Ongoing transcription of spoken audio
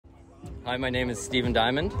Hi, my name is Steven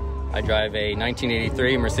Diamond. I drive a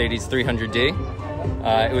 1983 Mercedes 300D.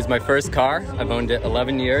 It was my first car. I've owned it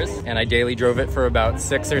 11 years and I daily drove it for about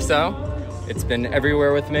 6 or so. It's been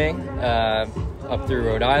everywhere with me, up through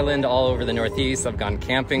Rhode Island, all over the Northeast. I've gone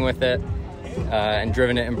camping with it and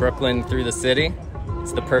driven it in Brooklyn through the city.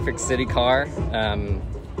 It's the perfect city car.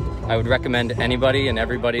 I would recommend anybody and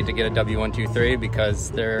everybody to get a W123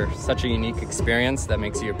 because they're such a unique experience that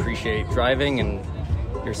makes you appreciate driving and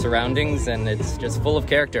your surroundings, and it's just full of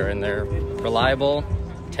character, and they're reliable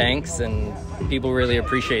tanks and people really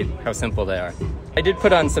appreciate how simple they are. I did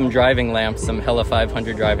put on some driving lamps, some Hella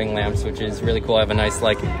 500 driving lamps, which is really cool. I have a nice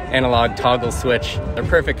like analog toggle switch. They're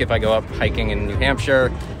perfect if I go up hiking in New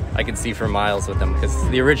Hampshire. I can see for miles with them because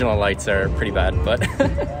the original lights are pretty bad, but